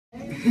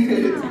The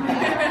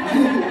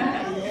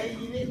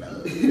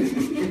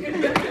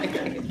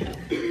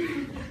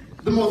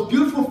most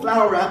beautiful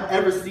flower I've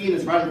ever seen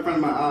is right in front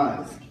of my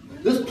eyes.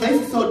 This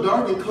place is so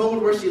dark and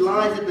cold where she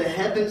lies that the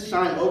heavens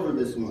shine over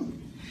this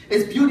one.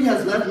 Its beauty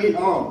has left me in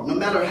awe. No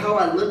matter how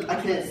I look,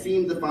 I can't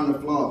seem to find a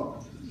flaw.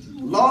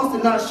 Lost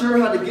and not sure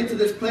how to get to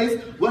this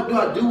place, what do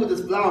I do with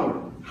this flower?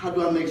 How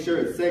do I make sure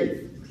it's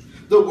safe?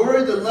 The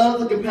words, the love,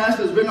 the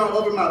compassion is written all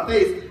over my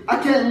face.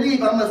 I can't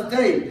leave, I must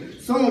stay.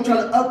 Someone try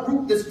to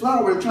uproot this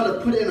flower and try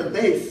to put it in a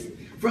vase.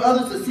 For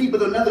others to see, but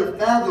they'll never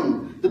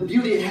fathom the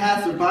beauty it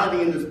has surviving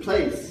in this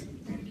place.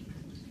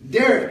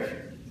 Derek,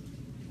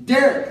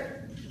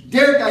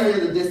 I hear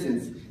in the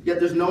distance, yet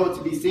there's no one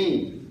to be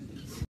seen.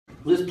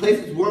 This place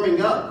is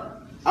warming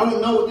up. I don't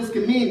know what this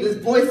can mean. This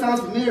voice sounds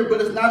familiar, but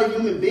it's not a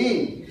human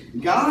being.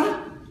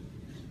 God,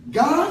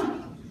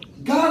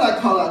 I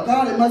call out.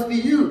 God, it must be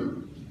you.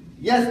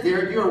 Yes,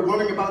 Derek, you are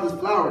wondering about this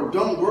flower.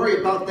 Don't worry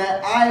about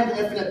that. I am the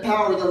infinite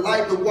power, the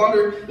light, the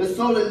water, the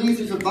soul that needs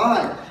to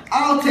survive.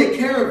 I'll take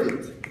care of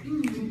it.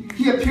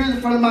 He appears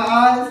in front of my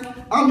eyes.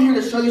 I'm here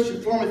to show you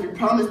true form if you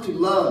promise to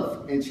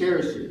love and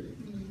cherish it.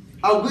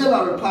 I will,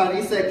 I replied.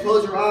 He said,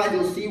 close your eyes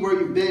and you'll see where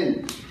you've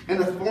been. In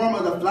the form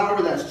of the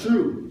flower that's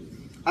true.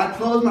 I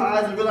closed my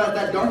eyes and realized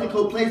that dark and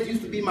cold place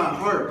used to be my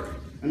heart,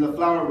 and the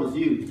flower was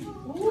you.